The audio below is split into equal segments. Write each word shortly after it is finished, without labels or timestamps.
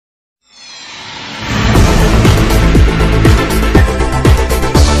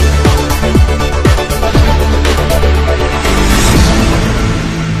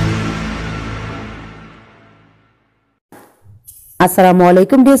আসসালামু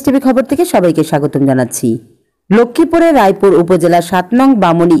আলাইকুম। ডিএসটিভি খবর থেকে সবাইকে স্বাগতম জানাচ্ছি। লক্ষ্মীপুরের রায়পুর উপজেলা ৭ নং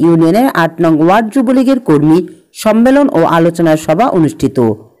বামনী ইউনিয়নের ৮ নং ওয়ার্ড যুবলীগের কর্মী সম্মেলন ও আলোচনার সভা অনুষ্ঠিত।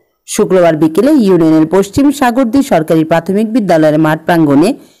 শুক্রবার বিকেলে ইউনিয়নের পশ্চিম সাগরদী সরকারি প্রাথমিক বিদ্যালয়ের মাঠ প্রাঙ্গণে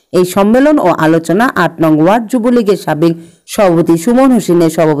এই সম্মেলন ও আলোচনা ৮ নং ওয়ার্ড যুবলীগের সাবেক সভাপতি সুমন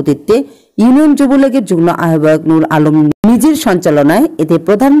হোসেনের সভাপতিত্বে ইউনিয়ন যুবলীগের যুগ্ম আহ্বায়ক নূর আলম নিজের সঞ্চালনায়। এতে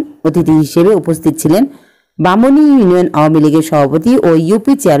প্রধান অতিথি হিসেবে উপস্থিত ছিলেন বামনী ইউনিয়ন আওয়ামী লীগের সভাপতি ও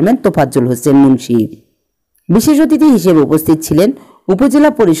ইউপি চেয়ারম্যান তোফাজ্জল হোসেন মুন্সি। বিশেষ অতিথি হিসেবে উপস্থিত ছিলেন উপজেলা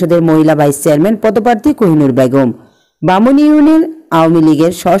পরিষদের মহিলা ভাইস চেয়ারম্যান পদপ্রার্থী কোহিনুর বেগম, বামনী ইউনিয়ন আওয়ামী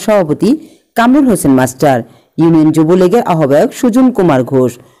লীগের সহসভাপতি কামরুল হোসেন মাস্টার, ইউনিয়ন যুবলীগের আহ্বায়ক সুজন কুমার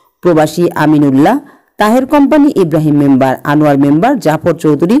ঘোষ, প্রবাসী Aminullah, Taher company Ibrahim member, Anwar member, Zafar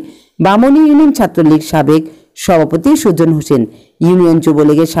Chowdhury, Bamni union Chhatra League সাবেক সভাপতি সুজন হোসেন, ইউনিয়ন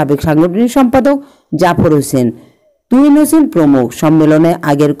যুবলীগের সাবেক সাংগঠনিক সম্পাদক জাফর হোসেন, তুহিন হোসেন প্রমুখ। সম্মেলনে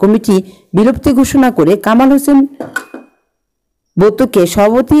আগের কমিটি বিলুপ্তি ঘোষণা করে কামাল হোসেন বতুকে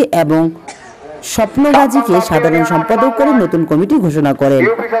সভাপতি এবং স্বপ্ন গাজীকে সাধারণ সম্পাদক করে নতুন কমিটি ঘোষণা করেন।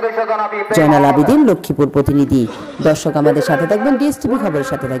 জয়নাল আবেদিন, লক্ষ্মীপুর প্রতিনিধি। দর্শক আমাদের সাথে থাকবেন, ডিএসটিভি খবরের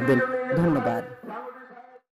সাথে থাকবেন। ধন্যবাদ।